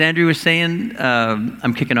Andrew was saying,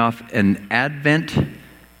 I'm kicking off an Advent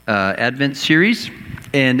series.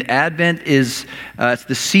 And Advent is it's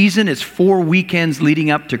the season. It's 4 weekends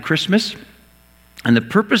leading up to Christmas. And the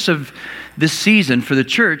purpose of this season for the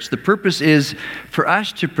church, the purpose is for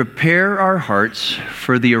us to prepare our hearts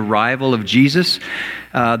for the arrival of Jesus.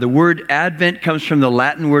 The word Advent comes from the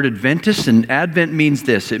Latin word Adventus, and Advent means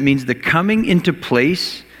this. It means the coming into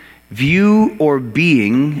place, view, or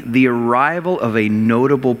being the arrival of a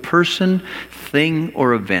notable person, thing,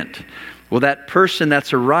 or event. Well, that person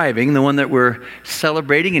that's arriving, the one that we're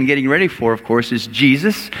celebrating and getting ready for, of course, is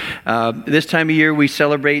Jesus. This time of year, we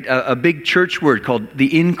celebrate a big church word called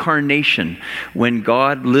the Incarnation, when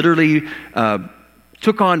God literally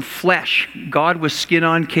took on flesh. God was skin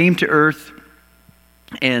on, came to earth,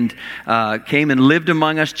 and came and lived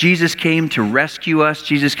among us. Jesus came to rescue us.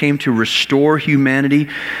 Jesus came to restore humanity.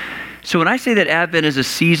 So when I say that Advent is a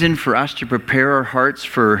season for us to prepare our hearts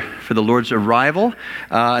for the Lord's arrival,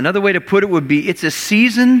 another way to put it would be it's a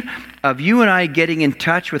season of you and I getting in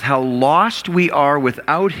touch with how lost we are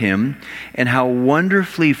without Him and how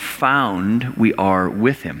wonderfully found we are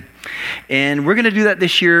with Him. And we're going to do that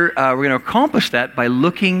this year. We're going to accomplish that by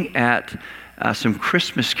looking at some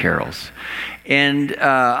Christmas carols. And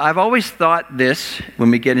I've always thought this, when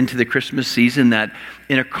we get into the Christmas season, that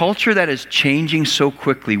in a culture that is changing so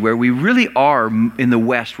quickly, where we really are in the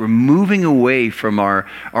West, we're moving away from our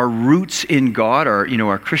roots in God,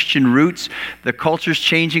 our Christian roots. The culture's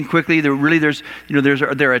changing quickly. There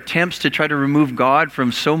are attempts to try to remove God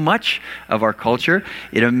from so much of our culture.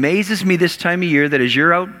 It amazes me this time of year that as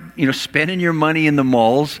you're out, spending your money in the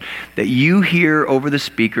malls, that you hear over the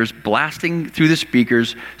speakers, blasting through the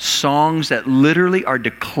speakers, songs that literally are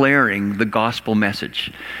declaring the gospel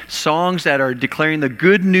message. Songs that are declaring the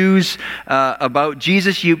good news about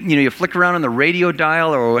Jesus. You flick around on the radio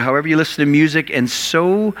dial or however you listen to music, and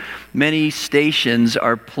so many stations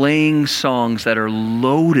are playing songs that are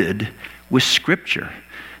loaded with Scripture,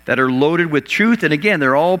 that are loaded with truth. And again,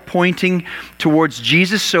 they're all pointing towards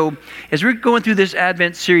Jesus. So as we're going through this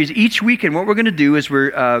Advent series, each weekend what we're going to do is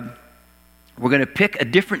we're going to pick a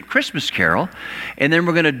different Christmas carol, and then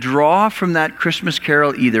we're going to draw from that Christmas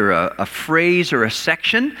carol either a phrase or a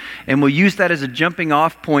section, and we'll use that as a jumping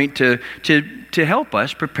off point to help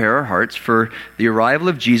us prepare our hearts for the arrival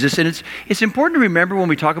of Jesus. And it's important to remember when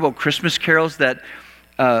we talk about Christmas carols that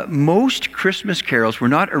most Christmas carols were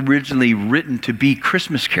not originally written to be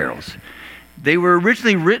Christmas carols. They were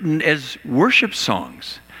originally written as worship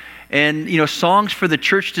songs. And, songs for the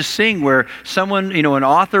church to sing, where someone, an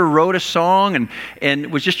author wrote a song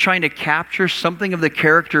and was just trying to capture something of the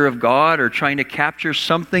character of God, or trying to capture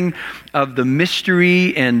something of the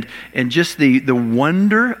mystery and just the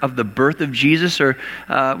wonder of the birth of Jesus. Or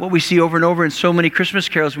what we see over and over in so many Christmas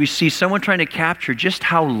carols, we see someone trying to capture just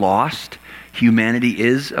how lost humanity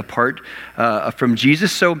is apart from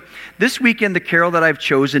Jesus. So this weekend, the carol that I've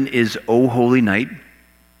chosen is O Holy Night.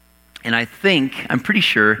 And I'm pretty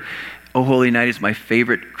sure, O Holy Night is my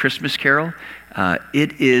favorite Christmas carol.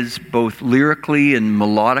 It is both lyrically and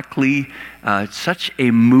melodically such a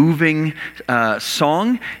moving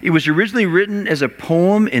song. It was originally written as a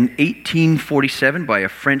poem in 1847 by a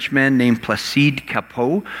Frenchman named Placide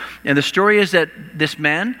Cappeau. And the story is that this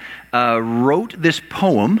man wrote this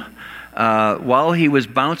poem while he was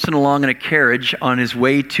bouncing along in a carriage on his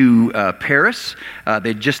way to Paris.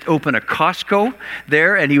 They'd just opened a Costco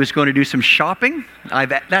there, and he was going to do some shopping.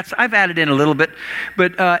 I've added in a little bit,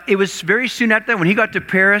 but it was very soon after that, when he got to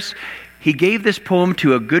Paris, he gave this poem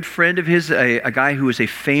to a good friend of his, a guy who was a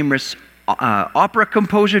famous opera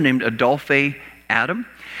composer named Adolphe Adam.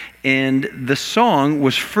 And the song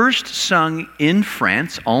was first sung in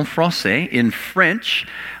France, en français, in French,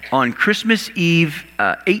 on Christmas Eve,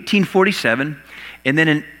 1847. And then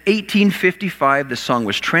in 1855, the song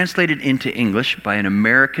was translated into English by an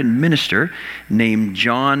American minister named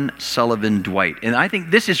John Sullivan Dwight. And I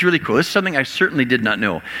think this is really cool. This is something I certainly did not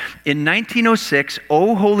know. In 1906,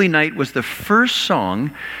 O Holy Night was the first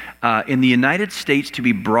song in the United States to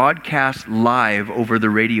be broadcast live over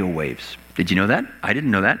the radio waves. Did you know that? I didn't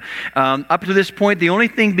know that. Up to this point, the only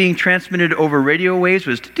thing being transmitted over radio waves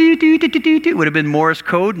was would have been Morse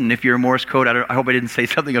code. And if you're a Morse code, I hope I didn't say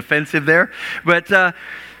something offensive there. But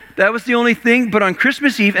that was the only thing. But on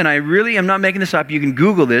Christmas Eve, and I really am not making this up, you can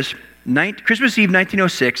Google this, Christmas Eve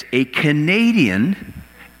 1906, a Canadian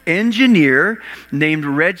engineer named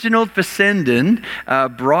Reginald Fessenden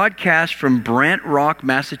broadcast from Brant Rock,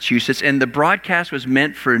 Massachusetts. And the broadcast was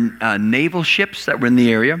meant for naval ships that were in the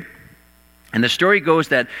area. And the story goes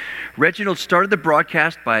that Reginald started the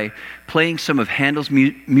broadcast by playing some of Handel's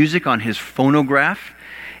music on his phonograph.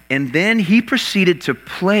 And then he proceeded to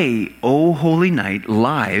play "O Holy Night"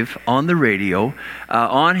 live on the radio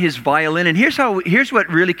on his violin. And here's what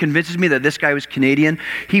really convinces me that this guy was Canadian.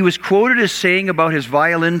 He was quoted as saying about his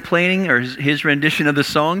violin playing, or his rendition of the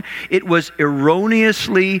song, "It was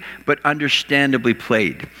erroneously but understandably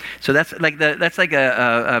played." So that's like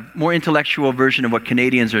a more intellectual version of what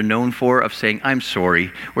Canadians are known for, of saying, "I'm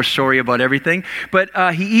sorry. We're sorry about everything." But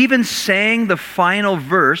he even sang the final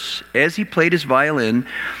verse as he played his violin.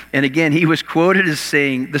 And again, he was quoted as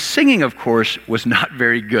saying, the singing, of course, was not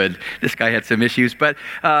very good. This guy had some issues. But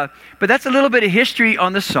that's a little bit of history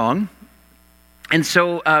on the song. And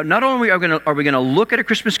so not only are we going to look at a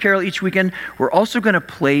Christmas carol each weekend, we're also going to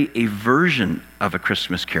play a version of a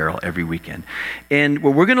Christmas carol every weekend. And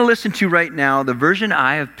what we're going to listen to right now, the version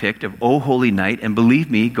I have picked of "O Holy Night," and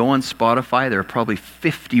believe me, go on Spotify, there are probably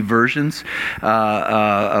 50 versions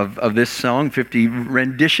of this song, 50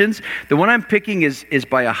 renditions. The one I'm picking is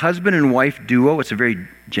by a husband and wife duo. It's a very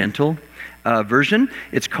gentle version.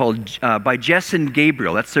 It's called by Jess and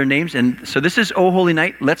Gabriel. That's their names. And so this is "O Holy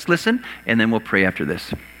Night." Let's listen, and then we'll pray after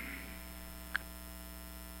this.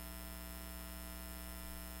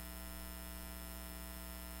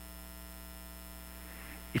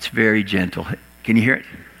 It's very gentle. Can you hear it?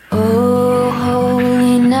 Oh,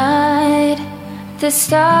 holy night, the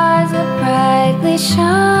stars are brightly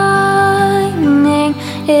shining.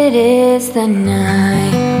 It is the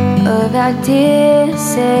night of our dear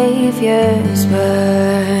Savior's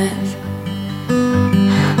birth.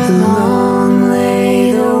 Long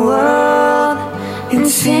lay the world in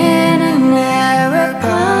sin and error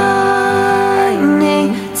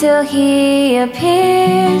pining, till he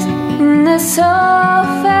appears and the soul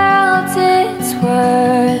felt its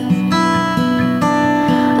worth.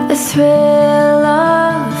 A thrill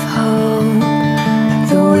of hope,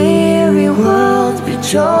 the weary world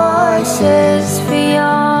rejoices, for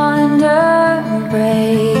yonder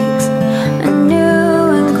breaks a new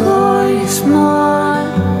and glorious morn.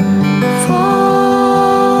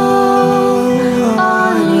 Fall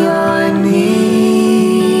on your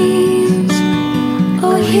knees,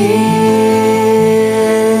 oh hear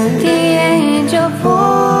the angel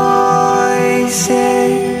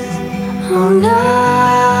voices, oh night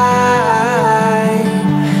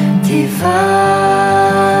divine,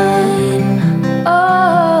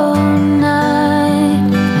 oh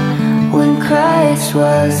night when Christ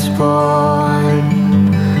was born,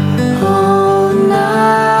 oh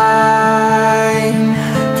night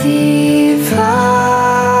divine,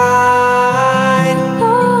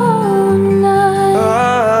 oh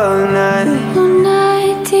night, oh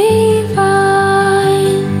night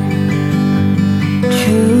divine.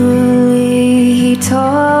 Truly he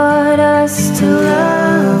taught us to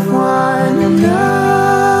love one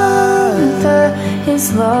another. His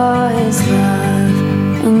law is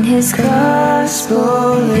love, and his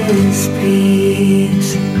gospel is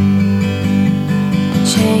peace.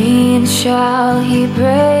 Chains shall he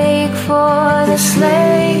break, for the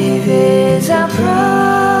slave is our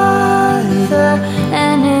brother,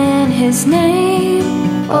 and in his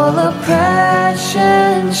name all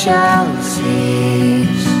oppression shall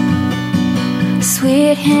cease.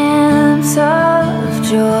 Sweet hymns of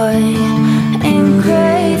joy and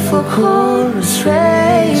grateful chorus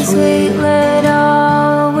raise, we let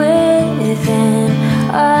all within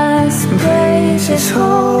us praise his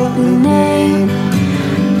holy name.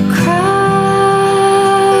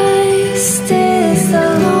 Christ is the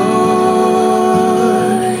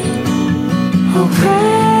Lord. Oh,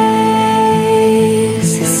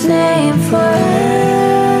 praise his name forever.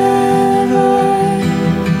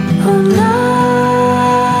 Oh, night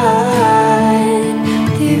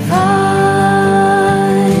divine.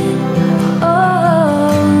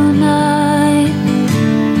 Oh, night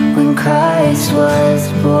when Christ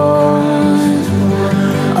was born.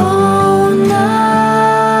 Oh,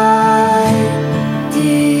 night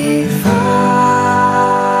divine.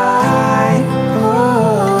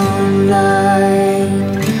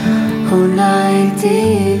 Oh, night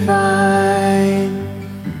divine.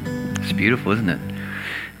 It's beautiful, isn't it?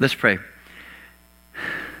 Let's pray.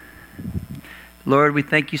 Lord, we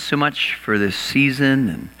thank you so much for this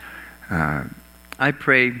season, and I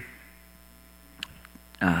pray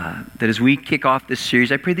that as we kick off this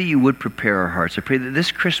series, I pray that you would prepare our hearts. I pray that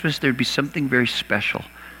this Christmas there'd be something very special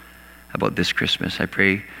about this Christmas. I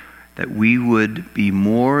pray that we would be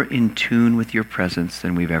more in tune with your presence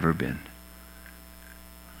than we've ever been.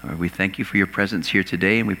 Lord, we thank you for your presence here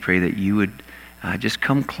today, and we pray that you would just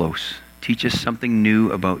come close. Teach us something new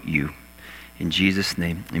about you. In Jesus'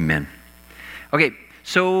 name, amen. Okay,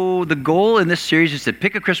 So the goal in this series is to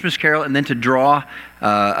pick a Christmas carol and then to draw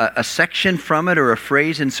a section from it or a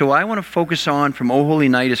phrase. And so I want to focus on from O Holy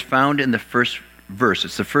Night is found in the first verse.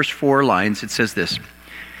 It's the first 4 lines. It says this: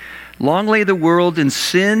 Long lay the world in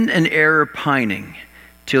sin and error pining,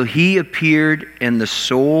 till he appeared and the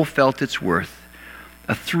soul felt its worth.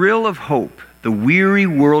 A thrill of hope, the weary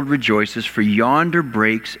world rejoices, for yonder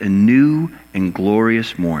breaks a new and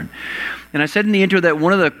glorious morn. And I said in the intro that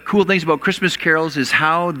one of the cool things about Christmas carols is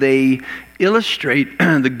how they illustrate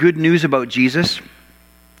the good news about Jesus.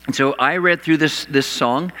 And so I read through this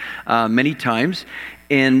song many times,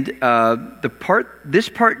 and this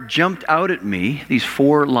part jumped out at me, these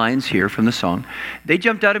 4 lines here from the song. They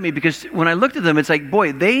jumped out at me because when I looked at them, it's like,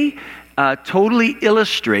 boy, they totally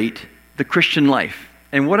illustrate the Christian life.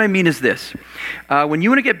 And what I mean is this. When you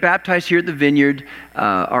want to get baptized here at the Vineyard,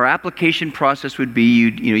 our application process would be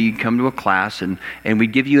you'd come to a class and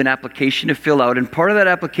we'd give you an application to fill out. And part of that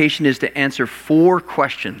application is to answer 4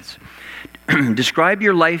 questions. Describe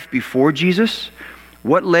your life before Jesus.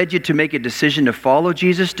 What led you to make a decision to follow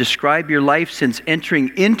Jesus? Describe your life since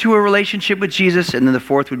entering into a relationship with Jesus. And then the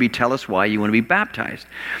 4th would be tell us why you want to be baptized.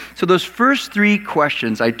 So those first 3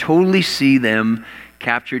 questions, I totally see them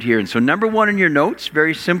captured here. And so number 1 in your notes,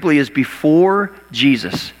 very simply, is before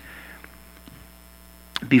Jesus.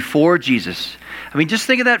 Before Jesus. I mean, just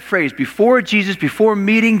think of that phrase, before Jesus, before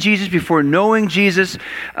meeting Jesus, before knowing Jesus.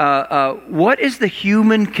 What is the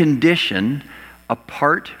human condition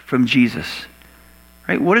apart from Jesus?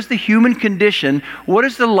 Right? What is the human condition? What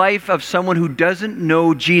is the life of someone who doesn't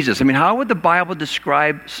know Jesus? I mean, how would the Bible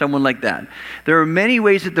describe someone like that? There are many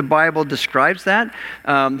ways that the Bible describes that.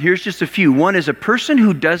 Here's just a few. One is a person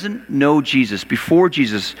who doesn't know Jesus, before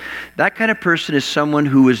Jesus. That kind of person is someone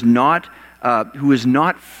who is not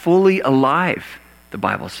fully alive, the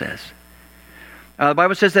Bible says. The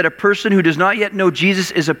Bible says that a person who does not yet know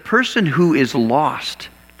Jesus is a person who is lost.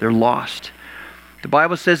 They're lost. The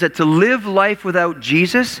Bible says that to live life without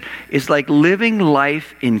Jesus is like living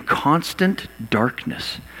life in constant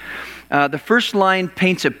darkness. The first line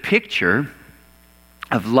paints a picture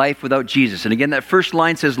of life without Jesus. And again, that first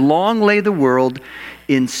line says, long lay the world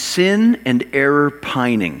in sin and error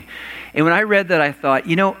pining. And when I read that, I thought,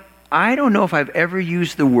 I don't know if I've ever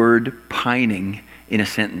used the word pining in a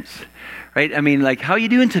sentence. Right? I mean, like, how you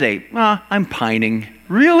doing today? I'm pining.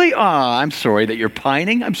 Really? I'm sorry that you're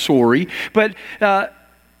pining. I'm sorry. But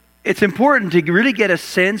it's important to really get a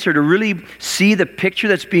sense or to really see the picture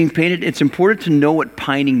that's being painted. It's important to know what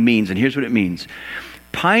pining means. And here's what it means.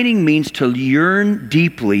 Pining means to yearn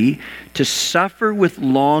deeply, to suffer with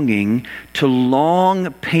longing, to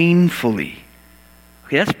long painfully.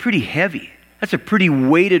 Okay, that's pretty heavy. That's a pretty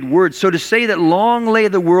weighted word. So to say that long lay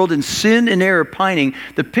the world in sin and error pining,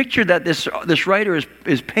 the picture that this writer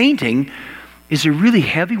is painting is a really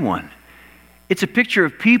heavy one. It's a picture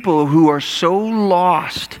of people who are so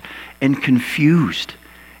lost and confused,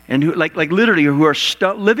 and who, like literally, who are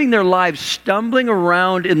living their lives stumbling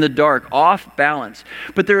around in the dark, off balance.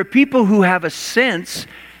 But there are people who have a sense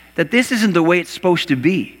that this isn't the way it's supposed to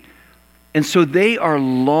be. And so they are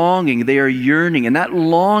longing, they are yearning, and that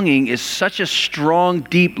longing is such a strong,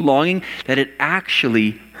 deep longing that it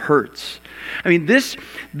actually hurts. I mean, this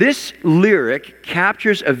lyric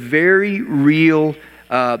captures a very real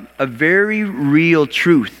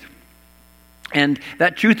truth. And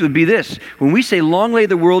that truth would be this. When we say, long lay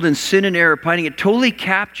the world in sin and error pining, it totally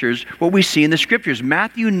captures what we see in the Scriptures.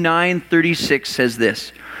 Matthew 9:36 says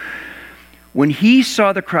this. When Jesus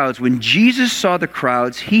saw the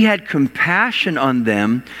crowds, he had compassion on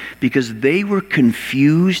them because they were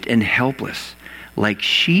confused and helpless, like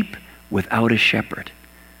sheep without a shepherd.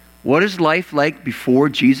 What is life like before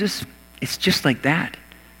Jesus? It's just like that.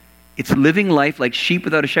 It's living life like sheep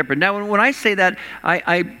without a shepherd. Now, when I say that,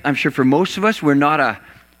 I'm sure for most of us, we're not a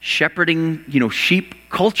shepherding, sheep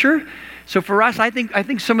culture. So for us, I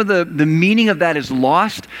think some of the meaning of that is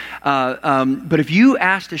lost. But if you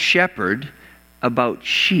asked a shepherd about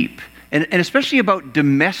sheep, and especially about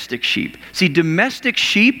domestic sheep. See, domestic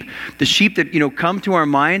sheep, the sheep that come to our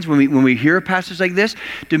minds when we hear a passage like this,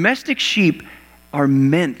 domestic sheep are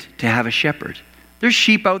meant to have a shepherd. There's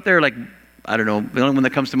sheep out there like, I don't know, the only one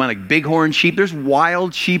that comes to mind, like bighorn sheep. There's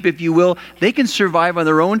wild sheep, if you will. They can survive on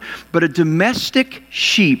their own. But a domestic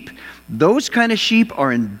sheep, those kind of sheep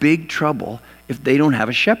are in big trouble if they don't have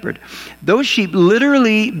a shepherd. Those sheep,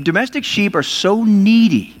 literally, domestic sheep are so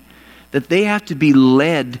needy that they have to be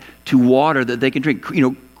led to water that they can drink,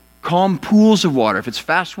 calm pools of water. If it's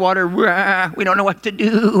fast water, we don't know what to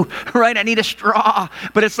do, right? I need a straw.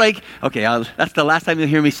 But it's like, okay, that's the last time you'll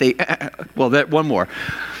hear me say, one more.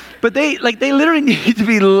 But they literally need to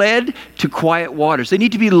be led to quiet waters. They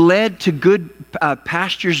need to be led to good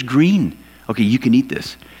pastures green. Okay, you can eat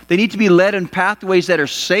this. They need to be led in pathways that are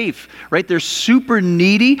safe, right? They're super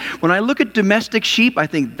needy. When I look at domestic sheep, I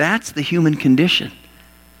think that's the human condition.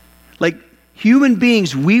 Like human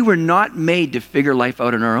beings, we were not made to figure life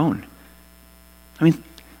out on our own. I mean,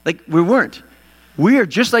 like we weren't. We are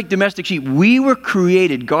just like domestic sheep. We were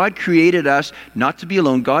created. God created us not to be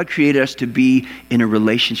alone. God created us to be in a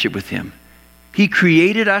relationship with Him. He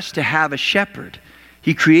created us to have a shepherd.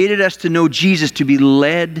 He created us to know Jesus, to be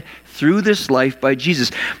led through this life by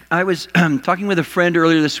Jesus. I was talking with a friend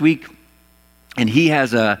earlier this week, and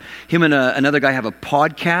him and another guy have a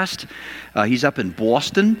podcast. He's up in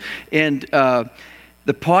Boston, and the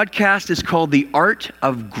podcast is called The Art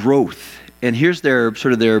of Growth. And here's their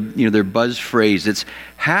buzz phrase. It's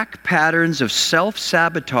hack patterns of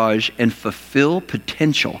self-sabotage and fulfill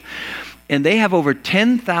potential. And they have over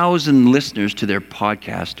 10,000 listeners to their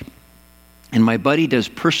podcast. And my buddy does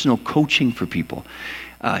personal coaching for people.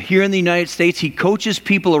 Here in the United States, he coaches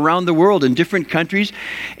people around the world in different countries.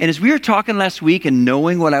 And as we were talking last week and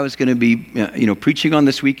knowing what I was going to be preaching on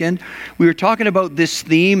this weekend, we were talking about this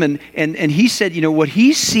theme. And he said, what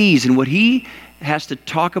he sees and what he has to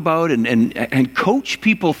talk about and coach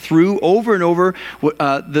people through over and over,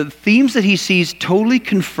 the themes that he sees totally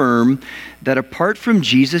confirm that apart from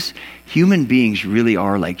Jesus, human beings really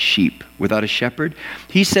are like sheep without a shepherd.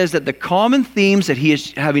 He says that the common themes that he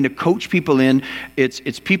is having to coach people in,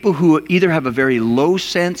 it's people who either have a very low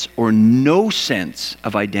sense or no sense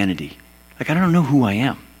of identity. Like, I don't know who I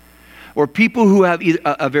am. Or people who have either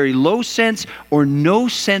a very low sense or no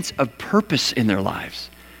sense of purpose in their lives.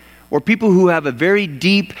 Or people who have a very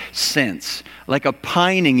deep sense, like a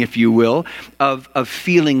pining, if you will, of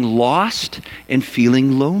feeling lost and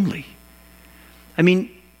feeling lonely. I mean,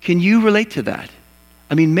 can you relate to that?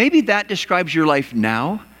 I mean, maybe that describes your life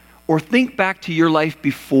now, or think back to your life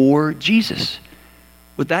before Jesus.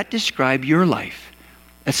 Would that describe your life?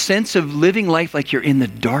 A sense of living life like you're in the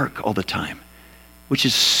dark all the time, which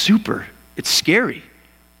is it's scary.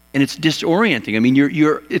 And it's disorienting. I mean,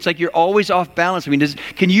 it's like you're always off balance. I mean,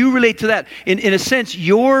 can you relate to that? In a sense,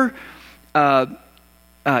 your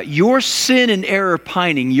sin and error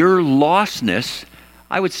pining, your lostness,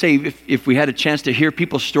 I would say if we had a chance to hear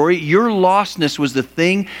people's story, your lostness was the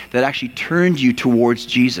thing that actually turned you towards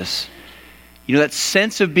Jesus. That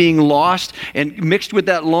sense of being lost and mixed with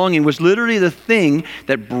that longing was literally the thing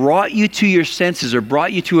that brought you to your senses or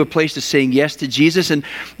brought you to a place of saying yes to Jesus. And,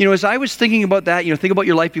 as I was thinking about that, think about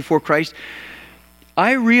your life before Christ,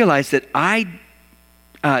 I realized that I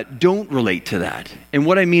don't relate to that. And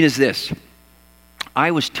what I mean is this.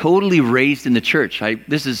 I was totally raised in the church.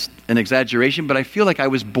 This is an exaggeration, but I feel like I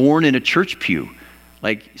was born in a church pew.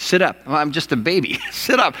 Like, sit up. I'm just a baby.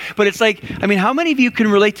 Sit up. But it's like, how many of you can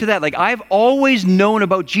relate to that? Like, I've always known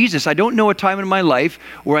about Jesus. I don't know a time in my life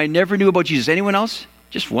where I never knew about Jesus. Anyone else?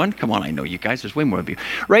 Just one? Come on, I know you guys. There's way more of you.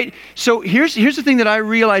 Right? So here's the thing that I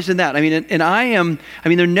realized in that.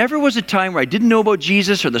 There never was a time where I didn't know about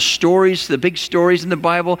Jesus or the stories, the big stories in the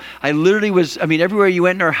Bible. I literally was, everywhere you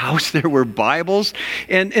went in our house, there were Bibles.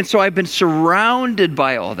 And so I've been surrounded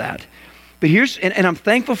by all that. But and I'm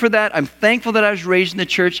thankful for that. I'm thankful that I was raised in the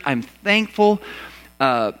church. I'm thankful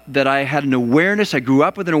that I had an awareness. I grew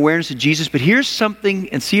up with an awareness of Jesus. But here's something,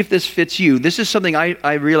 and see if this fits you. This is something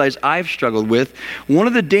I realize I've struggled with. One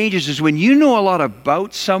of the dangers is when you know a lot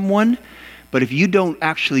about someone, but if you don't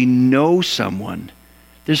actually know someone,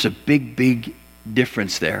 there's a big, big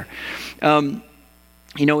difference there.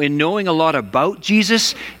 In knowing a lot about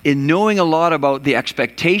Jesus, in knowing a lot about the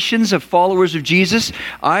expectations of followers of Jesus,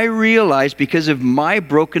 I realized because of my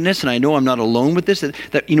brokenness, and I know I'm not alone with this,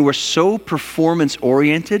 that we're so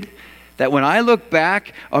performance-oriented that when I look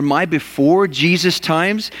back on my before Jesus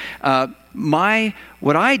times, what I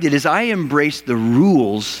did is I embraced the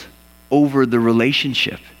rules over the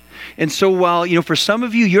relationship. And so while, for some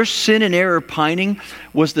of you, your sin and error pining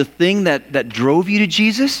was the thing that drove you to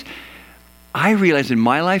Jesus, I realized in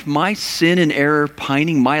my life, my sin and error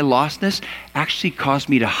pining, my lostness, actually caused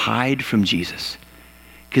me to hide from Jesus.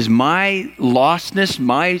 Because my lostness,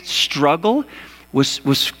 my struggle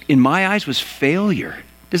was in my eyes, was failure.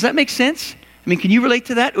 Does that make sense? Can you relate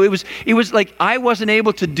to that? It was like I wasn't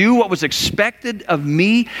able to do what was expected of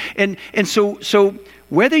me. And so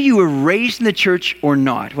whether you were raised in the church or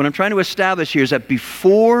not, what I'm trying to establish here is that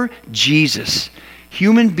before Jesus,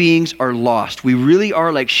 human beings are lost. We really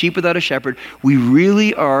are like sheep without a shepherd. We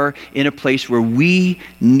really are in a place where we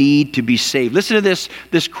need to be saved. Listen to this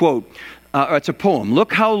quote. It's a poem.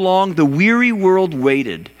 Look how long the weary world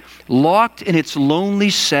waited, locked in its lonely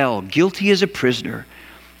cell, guilty as a prisoner.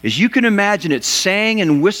 As you can imagine, it sang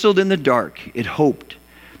and whistled in the dark. It hoped.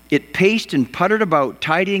 It paced and puttered about,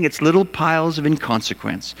 tidying its little piles of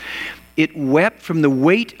inconsequence. It wept from the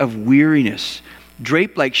weight of weariness,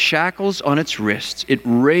 draped like shackles on its wrists. It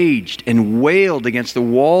raged and wailed against the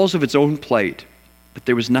walls of its own plight. But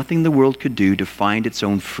there was nothing the world could do to find its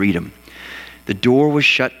own freedom. The door was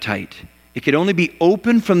shut tight. It could only be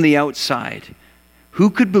opened from the outside. Who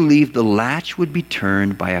could believe the latch would be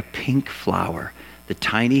turned by a pink flower, the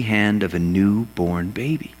tiny hand of a newborn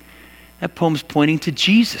baby? That poem's pointing to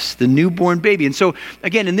Jesus, the newborn baby. And so,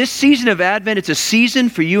 again, in this season of Advent, it's a season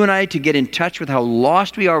for you and I to get in touch with how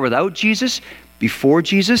lost we are without Jesus, before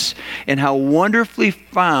Jesus, and how wonderfully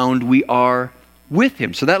found we are with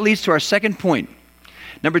him. So that leads to our second point.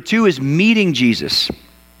 Number 2 is meeting Jesus.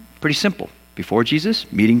 Pretty simple. Before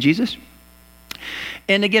Jesus, meeting Jesus.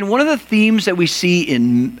 And again, one of the themes that we see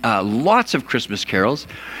in lots of Christmas carols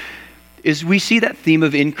is we see that theme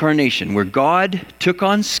of incarnation, where God took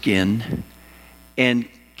on skin and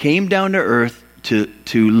came down to earth to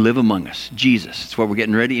live among us. Jesus. That's what we're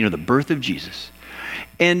getting ready, the birth of Jesus.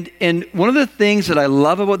 And one of the things that I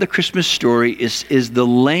love about the Christmas story is the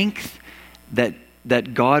length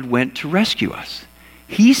that God went to rescue us.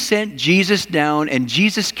 He sent Jesus down, and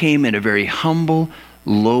Jesus came in a very humble,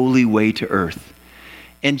 lowly way to earth.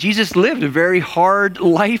 And Jesus lived a very hard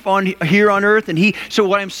life here on earth. So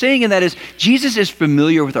what I'm saying in that is Jesus is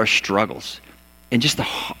familiar with our struggles and just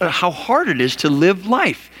how hard it is to live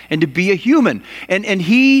life and to be a human. And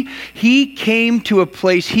he came to a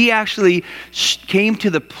place, he actually came to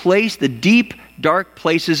the place, the deep, dark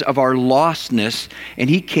places of our lostness, and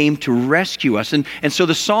he came to rescue us. And so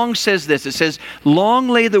the song says this, it says, "Long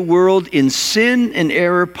lay the world in sin and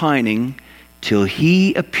error pining, till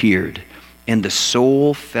he appeared, and the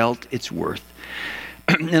soul felt its worth."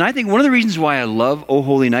 And I think one of the reasons why I love O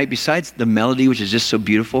Holy Night, besides the melody, which is just so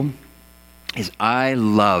beautiful, is I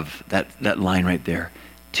love that line right there,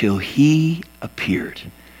 till he appeared.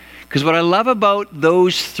 Because what I love about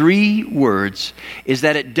those 3 words is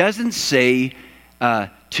that it doesn't say,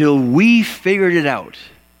 till we figured it out,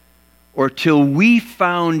 or till we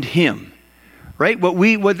found him, right?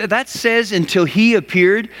 What that says, until he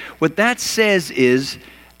appeared, what that says is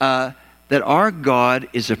that our God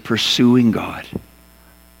is a pursuing God.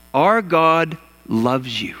 Our God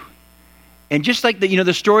loves you. And just like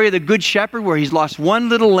the story of the Good Shepherd, where he's lost one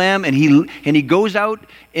little lamb and he goes out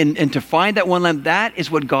and to find that one lamb, that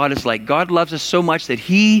is what God is like. God loves us so much that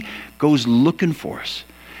he goes looking for us.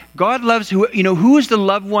 God loves who is the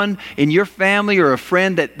loved one in your family or a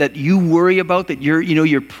friend that you worry about, that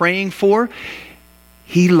you're praying for.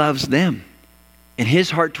 He loves them. And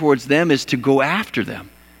his heart towards them is to go after them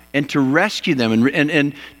and to rescue them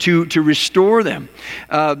and to restore them.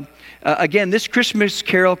 Again, this Christmas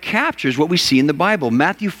carol captures what we see in the Bible.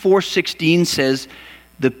 Matthew 4:16 says,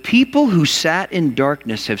 "The people who sat in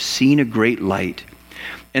darkness have seen a great light.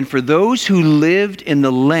 And for those who lived in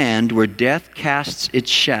the land where death casts its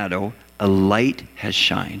shadow, a light has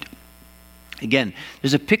shined." Again,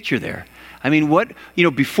 there's a picture there. I mean,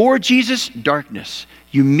 before Jesus, darkness.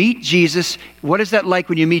 You meet Jesus. What is that like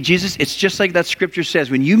when you meet Jesus? It's just like that scripture says.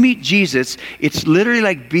 When you meet Jesus, it's literally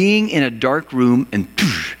like being in a dark room and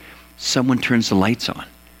someone turns the lights on.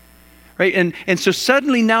 Right? And so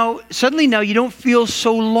suddenly now you don't feel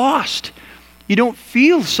so lost. You don't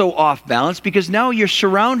feel so off balance because now your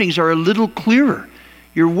surroundings are a little clearer.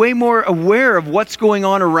 You're way more aware of what's going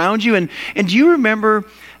on around you. And do you remember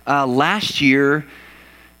last year,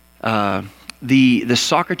 the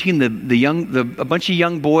soccer team, a bunch of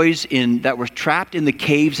young boys that were trapped in the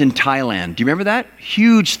caves in Thailand? Do you remember that?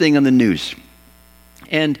 Huge thing on the news.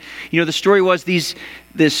 And the story was this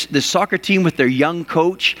soccer team with their young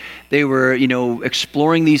coach, they were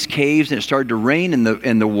exploring these caves, and it started to rain,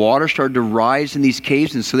 and the water started to rise in these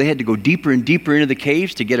caves, and so they had to go deeper and deeper into the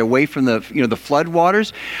caves to get away from the flood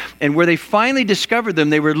waters. And where they finally discovered them,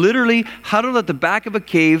 they were literally huddled at the back of a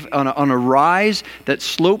cave on a rise that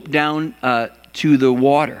sloped down to the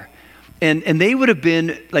water, and they would have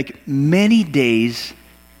been like many days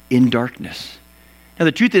in darkness. Now,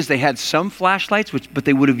 the truth is they had some flashlights, but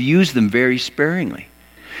they would have used them very sparingly.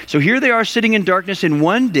 So here they are sitting in darkness, and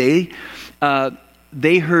one day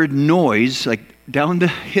they heard noise, like down the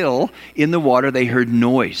hill in the water, they heard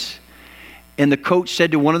noise. And the coach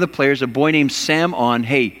said to one of the players, a boy named Sam On,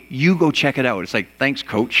 "Hey, you go check it out." It's like, "Thanks,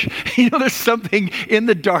 coach." There's something in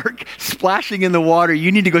the dark splashing in the water.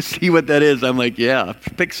 You need to go see what that is. I'm like, yeah,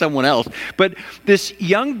 pick someone else. But this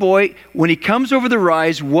young boy, when he comes over the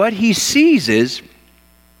rise, what he sees is,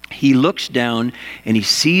 he looks down and he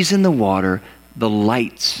sees in the water the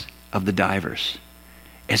lights of the divers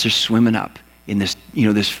as they're swimming up in this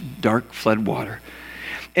this dark flood water.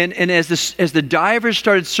 And as the divers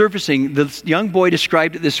started surfacing, the young boy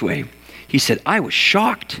described it this way. He said, I was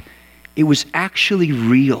shocked. It was actually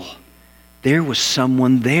real. There was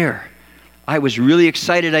someone there. I was really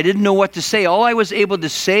excited. I didn't know what to say. All I was able to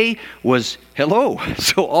say was hello.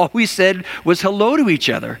 So all we said was hello to each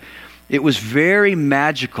other. It was very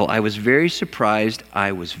magical. I was very surprised.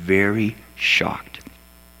 I was very shocked.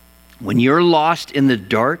 When you're lost in the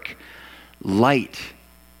dark, light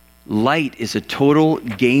is a total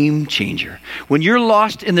game changer. When you're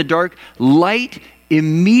lost in the dark, light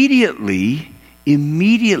immediately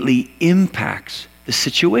impacts the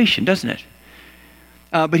situation, doesn't it?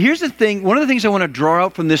 But here's the thing. One of the things I want to draw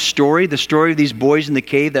out from this story, the story of these boys in the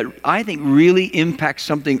cave, that I think really impacts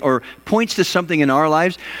something or points to something in our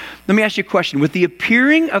lives. Let me ask you a question. With the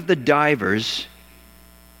appearing of the divers,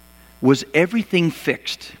 was everything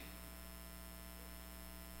fixed?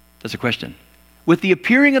 That's a question. With the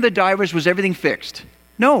appearing of the divers, was everything fixed?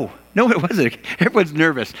 No, it wasn't. Everyone's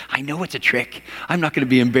nervous. I know it's a trick. I'm not going to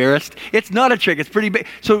be embarrassed. It's not a trick. It's pretty big.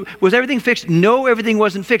 So was everything fixed? No, everything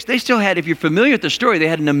wasn't fixed. They still had, if you're familiar with the story, they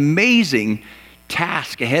had an amazing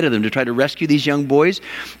task ahead of them to try to rescue these young boys.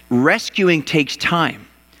 Rescuing takes time.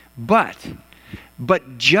 But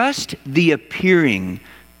just the appearing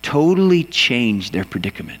totally changed their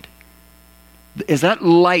predicament. As that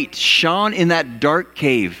light shone in that dark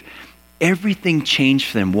cave, everything changed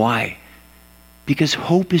for them. Why? Because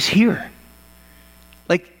hope is here.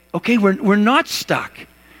 Like, okay, we're not stuck.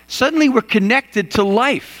 Suddenly we're connected to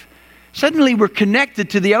life. Suddenly we're connected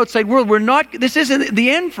to the outside world. This isn't the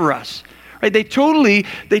end for us. Right? They totally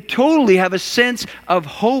have a sense of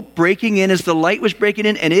hope breaking in as the light was breaking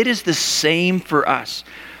in, and it is the same for us.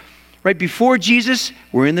 Right? Before Jesus,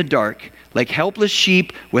 we're in the dark, like helpless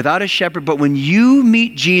sheep without a shepherd. But when you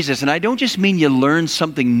meet Jesus, and I don't just mean you learn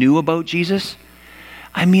something new about Jesus,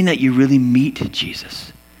 I mean that you really meet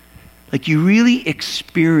Jesus. Like you really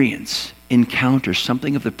encounter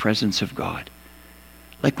something of the presence of God.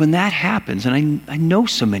 Like when that happens, and I know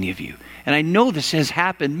so many of you, and I know this has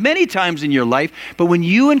happened many times in your life, but when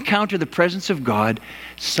you encounter the presence of God,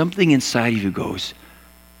 something inside of you goes,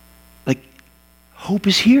 like, hope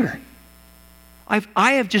is here.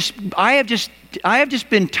 I have just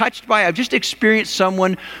been touched by, I've just experienced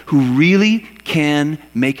someone who really can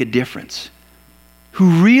make a difference,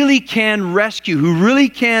 who really can rescue, who really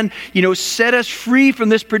can, set us free from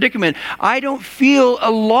this predicament. I don't feel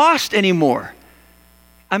lost anymore.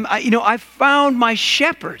 I've found my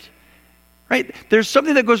shepherd. Right? There's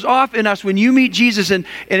something that goes off in us when you meet Jesus,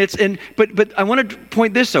 but I want to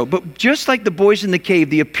point this out. But just like the boys in the cave,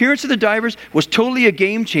 the appearance of the divers was totally a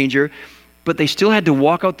game changer, but they still had to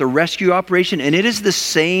walk out the rescue operation, and it is the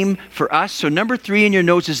same for us. So number 3 in your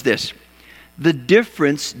notes is this: the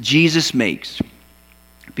difference Jesus makes.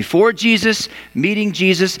 Before Jesus, meeting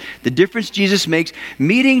Jesus, the difference Jesus makes.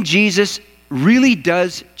 Meeting Jesus really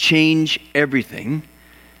does change everything,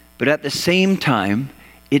 but at the same time,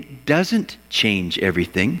 it doesn't change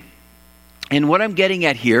everything. And what I'm getting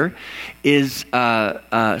at here is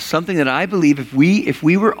something that I believe if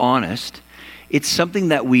we were honest, it's something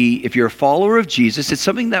that if you're a follower of Jesus, it's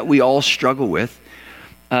something that we all struggle with.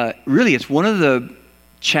 Really, it's one of the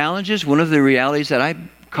challenges, one of the realities that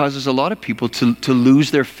causes a lot of people to lose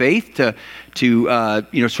their faith, to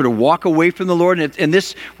sort of walk away from the Lord. And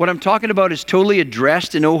this, what I'm talking about, is totally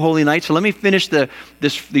addressed in O Holy Night. So let me finish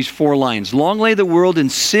these 4 lines. Long lay the world in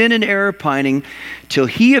sin and error pining, till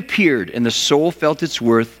he appeared, and the soul felt its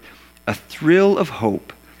worth, a thrill of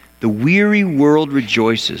hope. The weary world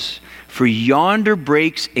rejoices, for yonder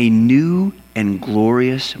breaks a new and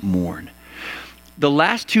glorious morn. The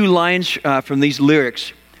last 2 lines from these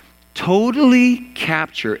lyrics totally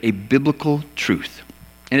capture a biblical truth.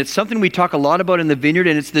 And it's something we talk a lot about in the Vineyard,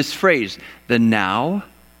 and it's this phrase, the now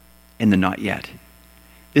and the not yet.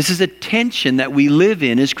 This is a tension that we live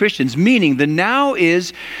in as Christians, meaning the now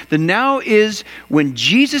is when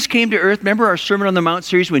Jesus came to earth. Remember our Sermon on the Mount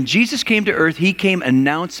series? When Jesus came to earth, he came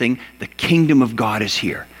announcing the kingdom of God is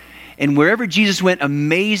here. And wherever Jesus went,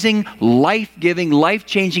 amazing, life-giving,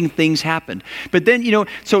 life-changing things happened. But then,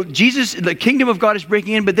 so Jesus, the kingdom of God is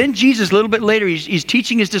breaking in, but then Jesus, a little bit later, he's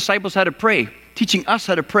teaching his disciples how to pray, teaching us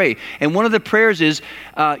how to pray. And one of the prayers is,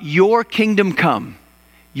 your kingdom come,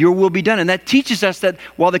 your will be done. And that teaches us that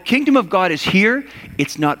while the kingdom of God is here,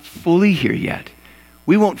 it's not fully here yet.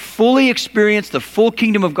 We won't fully experience the full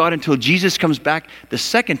kingdom of God until Jesus comes back the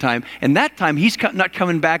second time. And that time, he's not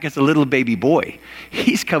coming back as a little baby boy.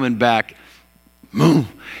 He's coming back,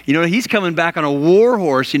 he's coming back on a war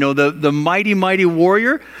horse, the mighty, mighty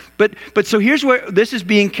warrior. But so here's where this is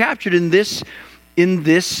being captured in this in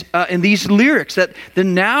these lyrics, that the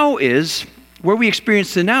now is, where we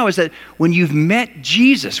experience the now is that when you've met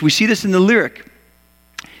Jesus, we see this in the lyric,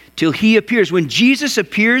 till he appears. When Jesus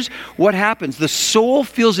appears, what happens? The soul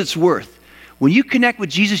feels its worth. When you connect with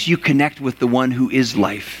Jesus, you connect with the one who is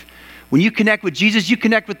life. When you connect with Jesus, you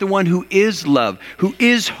connect with the one who is love, who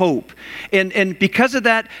is hope. And because of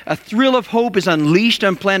that, a thrill of hope is unleashed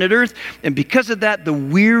on planet Earth. And because of that, the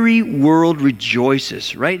weary world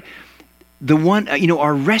rejoices, right? The one,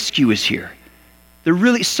 our rescue is here.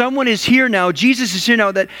 Someone is here now, Jesus is here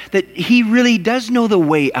now, that he really does know the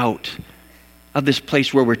way out of this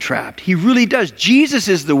place where we're trapped. He really does. Jesus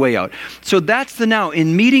is the way out. So that's the now.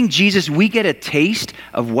 In meeting Jesus, we get a taste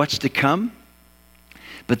of what's to come.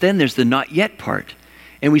 But then there's the not yet part.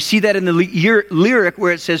 And we see that in the lyric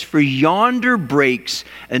where it says, for yonder breaks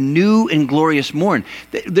a new and glorious morn.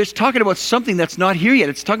 There's talking about something that's not here yet.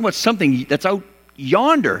 It's talking about something that's out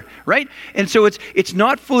yonder, right? And so it's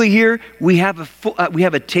not fully here. We have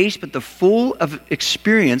a taste, but the full of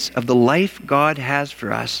experience of the life God has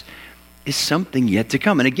for us is something yet to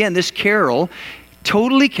come. And again, this carol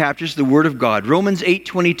totally captures the word of God. Romans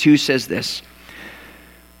 8:22 says this,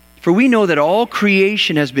 for we know that all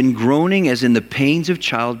creation has been groaning as in the pains of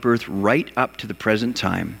childbirth right up to the present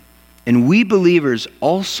time. And we believers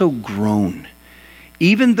also groan,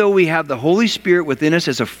 even though we have the Holy Spirit within us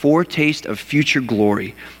as a foretaste of future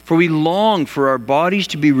glory. For we long for our bodies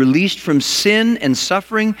to be released from sin and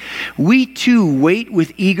suffering. We too wait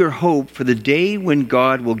with eager hope for the day when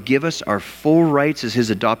God will give us our full rights as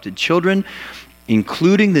his adopted children,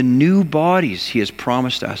 including the new bodies he has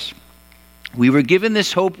promised us. We were given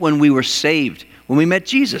this hope when we were saved, when we met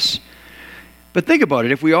Jesus. But think about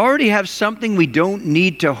it. If we already have something, we don't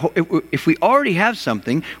need to if we already have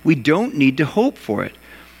something, we don't need to hope for it.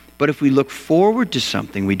 But if we look forward to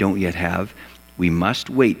something we don't yet have, we must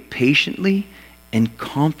wait patiently and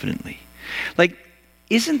confidently. Like,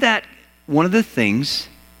 isn't that one of the things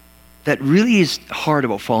that really is hard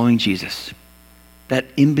about following Jesus? That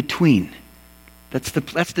in between. That's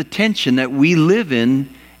the tension that we live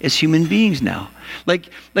in as human beings now. Like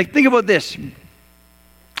think about this.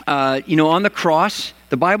 On the cross,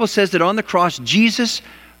 the Bible says that on the cross, Jesus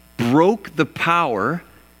broke the power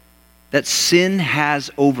that sin has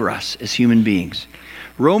over us as human beings.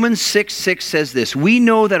 Romans 6:6 says this, we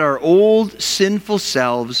know that our old sinful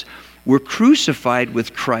selves were crucified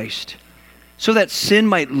with Christ, so that sin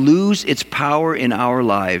might lose its power in our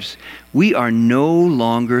lives. We are no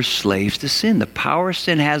longer slaves to sin. The power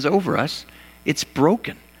sin has over us, it's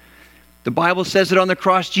broken. The Bible says that on the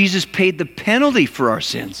cross, Jesus paid the penalty for our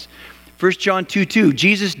sins. 1 John 2:2,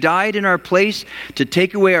 Jesus died in our place to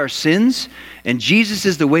take away our sins, and Jesus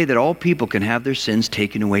is the way that all people can have their sins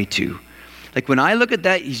taken away too. Like when I look at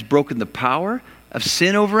that, he's broken the power of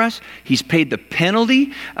sin over us. He's paid the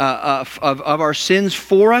penalty of our sins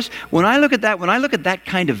for us. When I look at that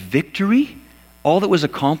kind of victory, all that was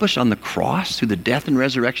accomplished on the cross through the death and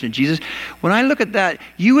resurrection of Jesus, when I look at that,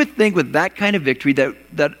 you would think with that kind of victory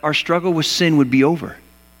that our struggle with sin would be over.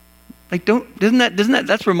 Like, doesn't that,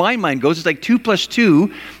 that's where my mind goes. It's like 2 +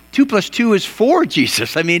 2. 2 + 2 is 4,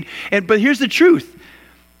 Jesus. But here's the truth.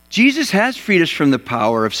 Jesus has freed us from the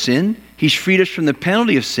power of sin. He's freed us from the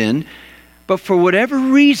penalty of sin. But for whatever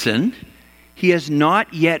reason, he has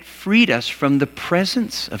not yet freed us from the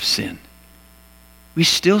presence of sin. We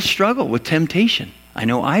still struggle with temptation. I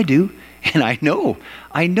know I do, and I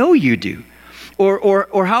know you do.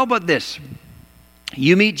 Or how about this?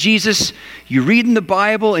 You meet Jesus, you read in the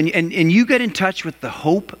Bible, and you get in touch with the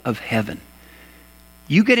hope of heaven.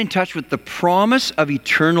 You get in touch with the promise of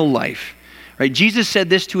eternal life. Right? Jesus said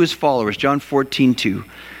this to his followers, John 14:2.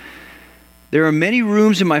 There are many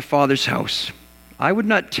rooms in my Father's house. I would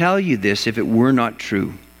not tell you this if it were not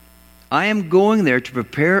true. I am going there to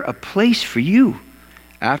prepare a place for you.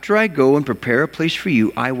 After I go and prepare a place for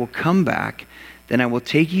you, I will come back. Then I will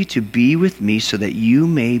take you to be with me so that you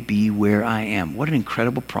may be where I am. What an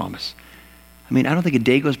incredible promise. I don't think a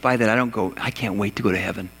day goes by that I don't go, I can't wait to go to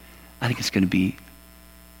heaven. I think it's going to be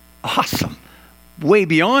awesome. Way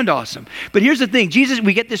beyond awesome. But here's the thing.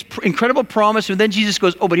 We get this incredible promise, and then Jesus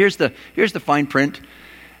goes, but here's the fine print.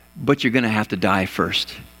 But you're going to have to die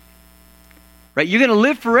first. Right? You're going to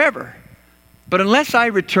live forever. But unless I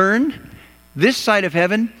return this side of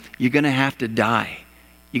heaven, you're going to have to die.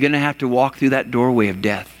 You're going to have to walk through that doorway of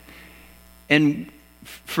death. And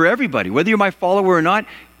for everybody, whether you're my follower or not,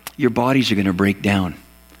 your bodies are going to break down.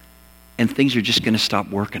 And things are just going to stop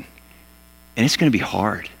working. And it's going to be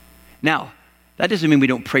hard. Now, that doesn't mean we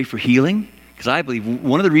don't pray for healing, because I believe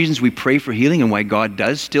one of the reasons we pray for healing and why God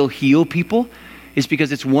does still heal people is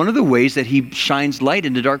because it's one of the ways that he shines light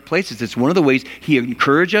into dark places. It's one of the ways he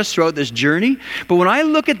encourages us throughout this journey. But when I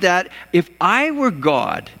look at that, if I were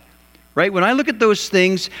God, right, when I look at those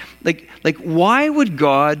things, like why would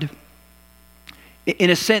God, in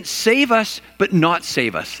a sense, save us but not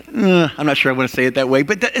save us? I'm not sure I want to say it that way,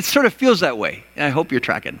 but it sort of feels that way. And I hope you're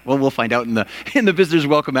tracking. Well, we'll find out in the visitor's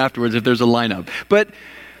welcome afterwards if there's a lineup. But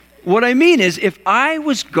what I mean is, if I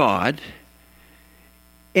was God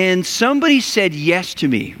and somebody said yes to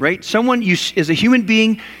me, right? Someone, you as a human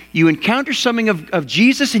being, you encounter something of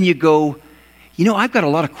Jesus and you go, you know, I've got a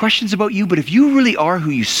lot of questions about you, but if you really are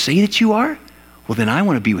who you say that you are, well, then I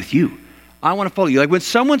want to be with you. I want to follow you. Like when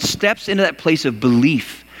someone steps into that place of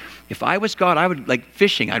belief, if I was God, I would, like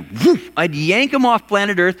fishing, I'd yank them off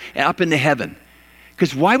planet Earth and up into heaven.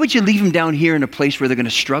 Because why would you leave them down here in a place where they're going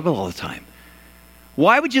to struggle all the time?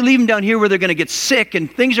 Why would you leave them down here where they're going to get sick and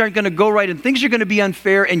things aren't going to go right and things are going to be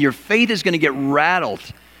unfair and your faith is going to get rattled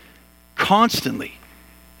constantly?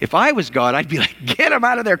 If I was God, I'd be like, get them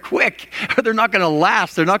out of there quick, or they're not going to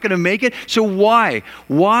last. They're not going to make it. So why?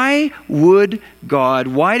 Why would God,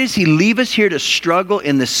 why does he leave us here to struggle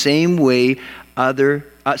in the same way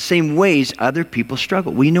same ways other people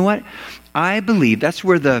struggle? Well, you know what? I believe that's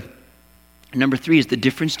where the number 3 is the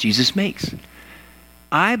difference Jesus makes.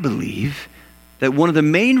 I believe that one of the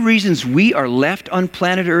main reasons we are left on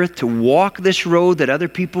planet Earth to walk this road that other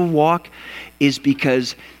people walk is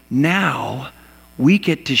because now we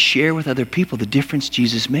get to share with other people the difference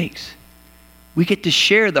Jesus makes. We get to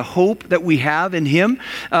share the hope that we have in him.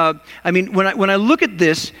 When I look at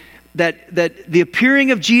this, that the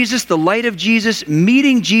appearing of Jesus, the light of Jesus,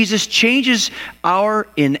 meeting Jesus changes our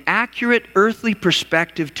inaccurate earthly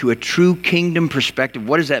perspective to a true kingdom perspective.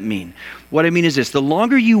 What does that mean? What I mean is this: the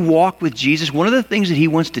longer you walk with Jesus, one of the things that he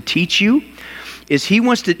wants to teach you is he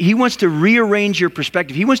wants to rearrange your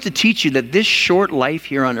perspective. He wants to teach you that this short life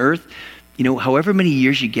here on earth, you know, however many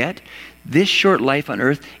years you get, this short life on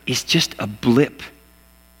earth is just a blip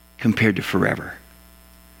compared to forever.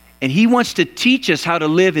 And he wants to teach us how to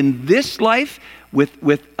live in this life with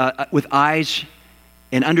eyes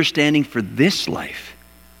and understanding for this life.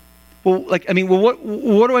 Well, what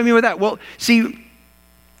do I mean by that? Well, see,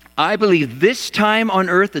 I believe this time on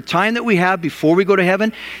earth, the time that we have before we go to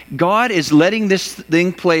heaven, God is letting this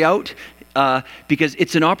thing play out because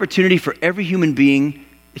it's an opportunity for every human being.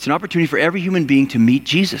 It's an opportunity for every human being to meet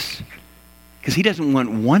Jesus, because he doesn't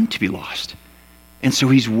want one to be lost. And so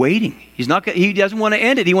he's waiting. He doesn't want to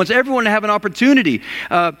end it. He wants everyone to have an opportunity.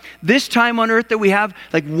 This time on earth that we have,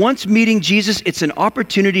 like once meeting Jesus, it's an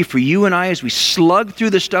opportunity for you and I as we slug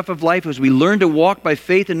through the stuff of life, as we learn to walk by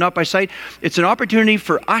faith and not by sight. It's an opportunity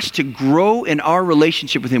for us to grow in our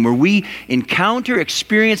relationship with him, where we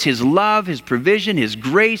experience his love, his provision, his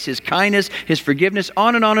grace, his kindness, his forgiveness,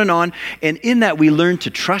 on and on and on. And in that, we learn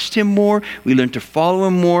to trust him more. We learn to follow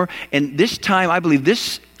him more. And this time, I believe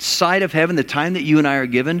this side of heaven, the time that you and I are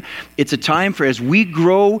given, it's a time for, as we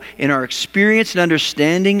grow in our experience and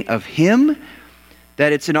understanding of him,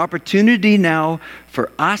 that it's an opportunity now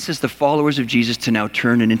for us as the followers of Jesus to now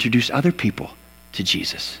turn and introduce other people to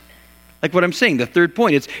Jesus. Like what I'm saying, the third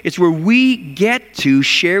point, it's where we get to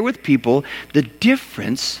share with people the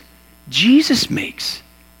difference Jesus makes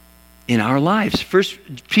in our lives. 1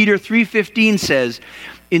 Peter 3:15 says,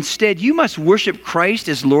 instead, you must worship Christ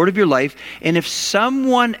as Lord of your life, and if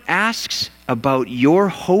someone asks about your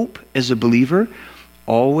hope as a believer,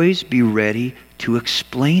 always be ready to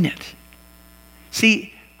explain it.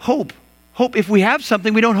 See, hope, if we have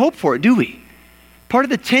something, we don't hope for it, do we? Part of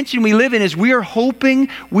the tension we live in is we are hoping,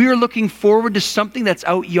 we are looking forward to something that's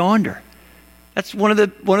out yonder. That's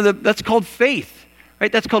that's called faith.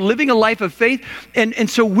 Right? That's called living a life of faith. And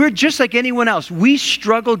so we're just like anyone else. We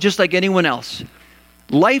struggle just like anyone else.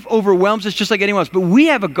 Life overwhelms us just like anyone else. But we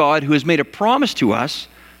have a God who has made a promise to us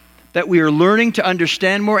that we are learning to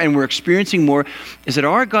understand more and we're experiencing more, is that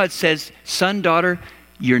our God says, son, daughter,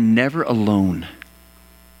 you're never alone.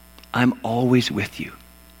 I'm always with you.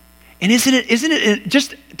 And isn't it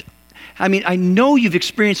just, I mean, I know you've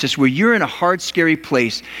experienced this where you're in a hard, scary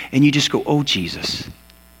place and you just go, oh, Jesus.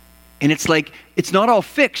 And it's like, it's not all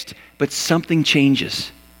fixed, but something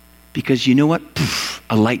changes. Because you know what? Poof,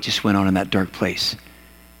 a light just went on in that dark place.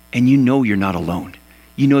 And you know you're not alone.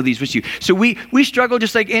 You know these with you. So we struggle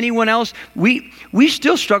just like anyone else. We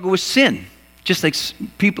still struggle with sin. Just like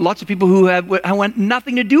lots of people who want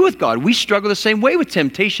nothing to do with God. We struggle the same way with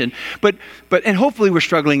temptation. And hopefully we're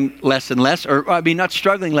struggling less and less. Not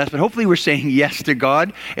struggling less, but hopefully we're saying yes to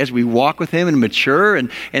God as we walk with him and mature.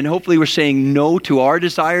 And hopefully we're saying no to our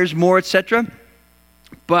desires more, etc.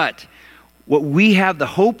 But what we have, the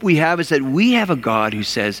hope we have, is that we have a God who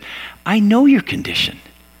says, I know your condition.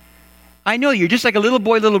 I know you're just like a little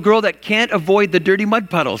boy, little girl that can't avoid the dirty mud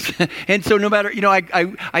puddles. And so no matter,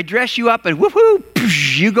 I dress you up and whoop,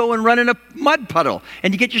 you go and run in a mud puddle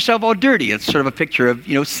and you get yourself all dirty. It's sort of a picture of,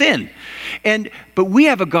 sin. But we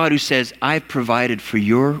have a God who says, I've provided for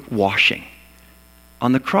your washing.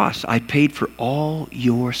 On the cross, I paid for all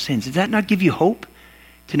your sins. Does that not give you hope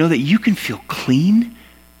to know that you can feel clean?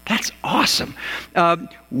 That's awesome.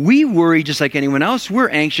 We worry just like anyone else. We're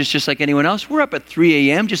anxious just like anyone else. We're up at 3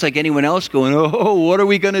 a.m. just like anyone else going, oh, what are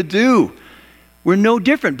we going to do? We're no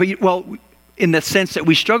different. But, in the sense that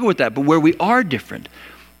we struggle with that, but where we are different,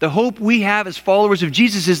 the hope we have as followers of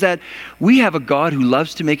Jesus is that we have a God who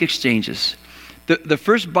loves to make exchanges. The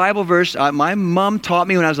first Bible verse my mom taught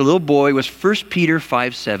me when I was a little boy was 1 Peter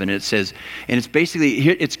 5:7. It says, and it's basically,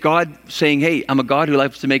 it's God saying, hey, I'm a God who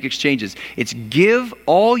loves to make exchanges. It's give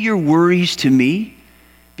all your worries to me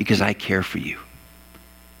because I care for you.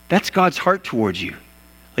 That's God's heart towards you.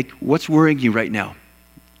 Like, what's worrying you right now?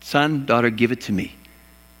 Son, daughter, give it to me.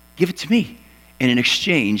 Give it to me. And in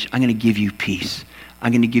exchange, I'm going to give you peace.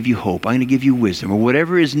 I'm going to give you hope. I'm going to give you wisdom, or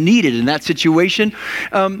whatever is needed in that situation.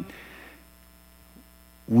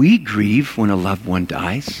 We grieve when a loved one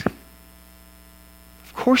dies.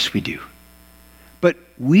 Of course we do. But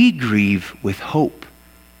we grieve with hope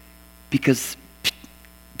because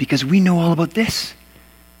we know all about this.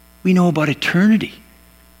 We know about eternity.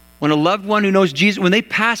 When a loved one who knows Jesus, when they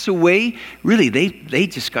pass away, really they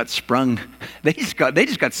just got sprung. They just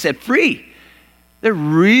got set free. They're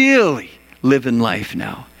really living life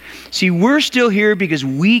now. See, we're still here because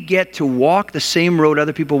we get to walk the same road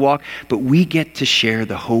other people walk, but we get to share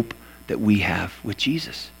the hope that we have with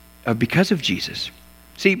Jesus, because of Jesus.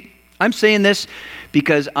 See, I'm saying this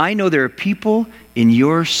because I know there are people in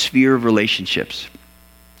your sphere of relationships,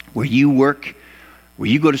 where you work, where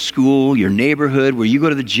you go to school, your neighborhood, where you go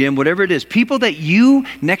to the gym, whatever it is, people that you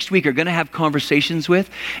next week are going to have conversations with,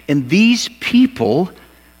 and these people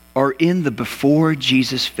are in the before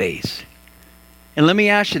Jesus phase. And let me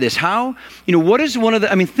ask you this, what is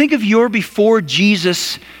think of your before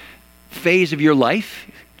Jesus phase of your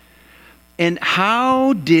life, and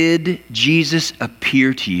how did Jesus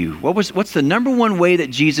appear to you? What's the number one way that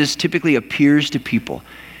Jesus typically appears to people?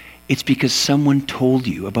 It's because someone told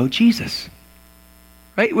you about Jesus,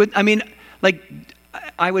 right?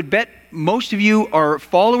 I would bet most of you are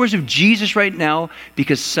followers of Jesus right now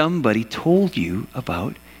because somebody told you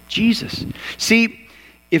about Jesus. See,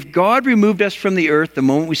 if God removed us from the earth the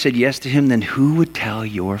moment we said yes to him, then who would tell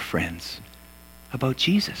your friends about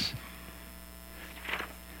Jesus?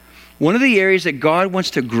 One of the areas that God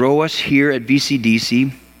wants to grow us here at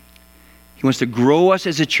VCDC, he wants to grow us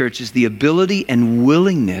as a church, is the ability and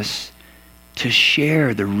willingness to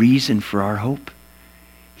share the reason for our hope.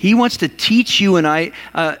 He wants to teach you and I,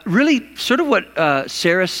 really sort of what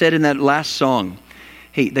Sarah said in that last song,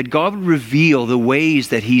 that God would reveal the ways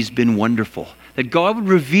that he's been wonderful. That God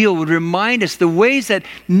would remind us the ways that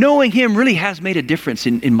knowing him really has made a difference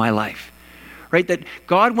in my life. Right? That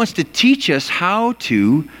God wants to teach us how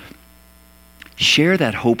to share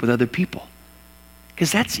that hope with other people.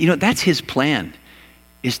 Because that's his plan,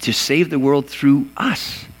 is to save the world through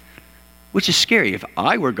us. Which is scary. If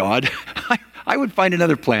I were God, I would find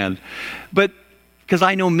another plan. But because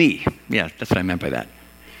I know me. Yeah, that's what I meant by that.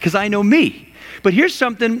 Because I know me. But here's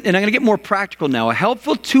something, and I'm going to get more practical now. A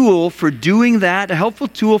helpful tool for doing that, a helpful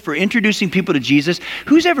tool for introducing people to Jesus.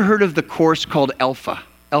 Who's ever heard of the course called Alpha?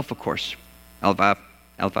 Alpha course. Alpha.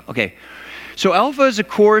 Okay. So Alpha is a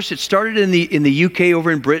course. It started in the UK over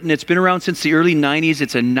in Britain. It's been around since the early 90s.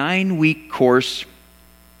 It's a 9-week course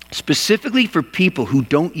specifically for people who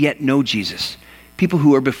don't yet know Jesus. People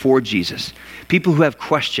who are before Jesus, people who have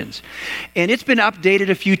questions. And it's been updated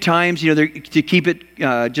a few times, to keep it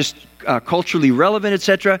culturally relevant,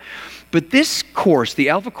 etc. But this course, the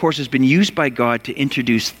Alpha course, has been used by God to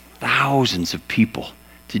introduce thousands of people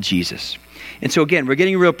to Jesus. And so again, we're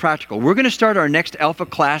getting real practical. We're going to start our next Alpha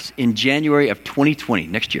class in January of 2020,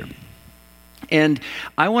 next year. And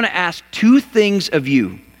I want to ask 2 things of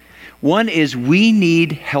you. One is we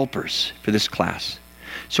need helpers for this class.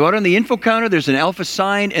 So out on the info counter, there's an Alpha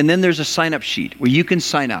sign, and then there's a sign-up sheet where you can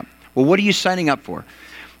sign up. Well, what are you signing up for?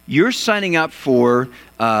 You're signing up for,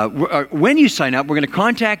 when you sign up, we're going to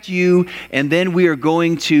contact you, and then we are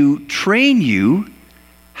going to train you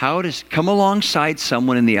how to come alongside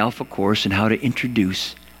someone in the Alpha course and how to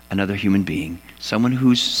introduce another human being, someone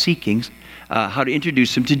who's seeking how to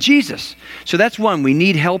introduce them to Jesus. So that's one. We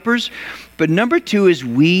need helpers. But number 2 is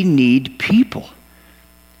we need people.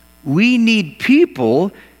 We need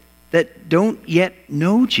people that don't yet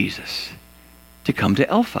know Jesus. to come to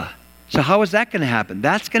Alpha. So how is that going to happen?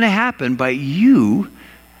 That's going to happen by you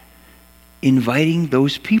inviting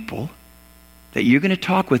those people that you're going to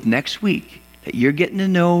talk with next week, that you're getting to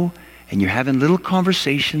know, and you're having little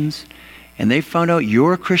conversations, and they found out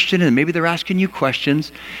you're a Christian, and maybe they're asking you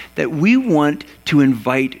questions, that we want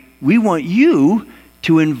you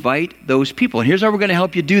to invite those people. And here's how we're going to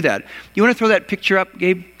help you do that. You want to throw that picture up,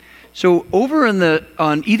 Gabe? So over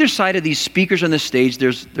on either side of these speakers on the stage,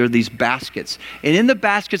 there are these baskets. And in the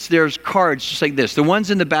baskets, there's cards just like this. The ones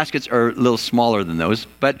in the baskets are a little smaller than those.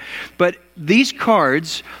 But these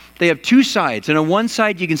cards, they have two sides. And on one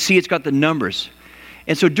side, you can see it's got the numbers.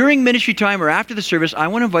 And so during ministry time or after the service, I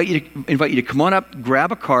want to invite you to come on up,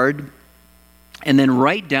 grab a card, and then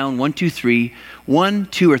write down 1, 2, 3, 1,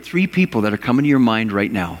 2, or 3 people that are coming to your mind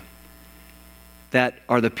right now that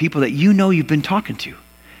are the people that you know you've been talking to.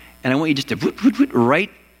 And I want you just to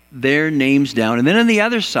write their names down. And then on the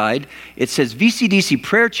other side, it says VCDC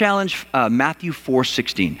Prayer Challenge, Matthew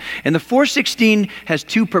 4:16. And the 4:16 has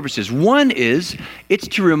two purposes. One is, it's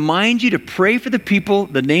to remind you to pray for the people,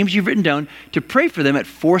 the names you've written down, to pray for them at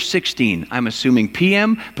 4:16. I'm assuming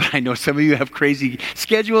PM, but I know some of you have crazy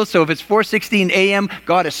schedules. So if it's 4:16 AM,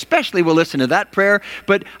 God especially will listen to that prayer.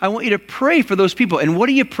 But I want you to pray for those people. And what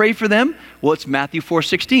do you pray for them? Well, it's Matthew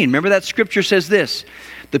 4:16. Remember that scripture says this: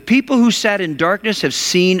 the people who sat in darkness have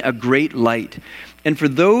seen a great light. And for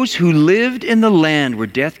those who lived in the land where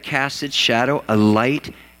death casts its shadow, a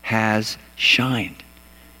light has shined.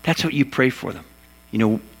 That's what you pray for them. You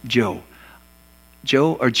know, Joe,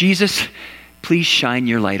 or Jesus, please shine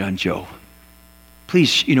your light on Joe.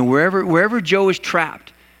 Please, you know, wherever Joe is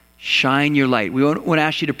trapped, shine your light. We want to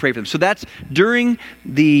ask you to pray for them. So that's during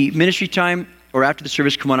the ministry time or after the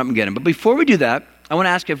service. Come on up and get them. But before we do that, I want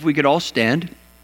to ask if we could all stand.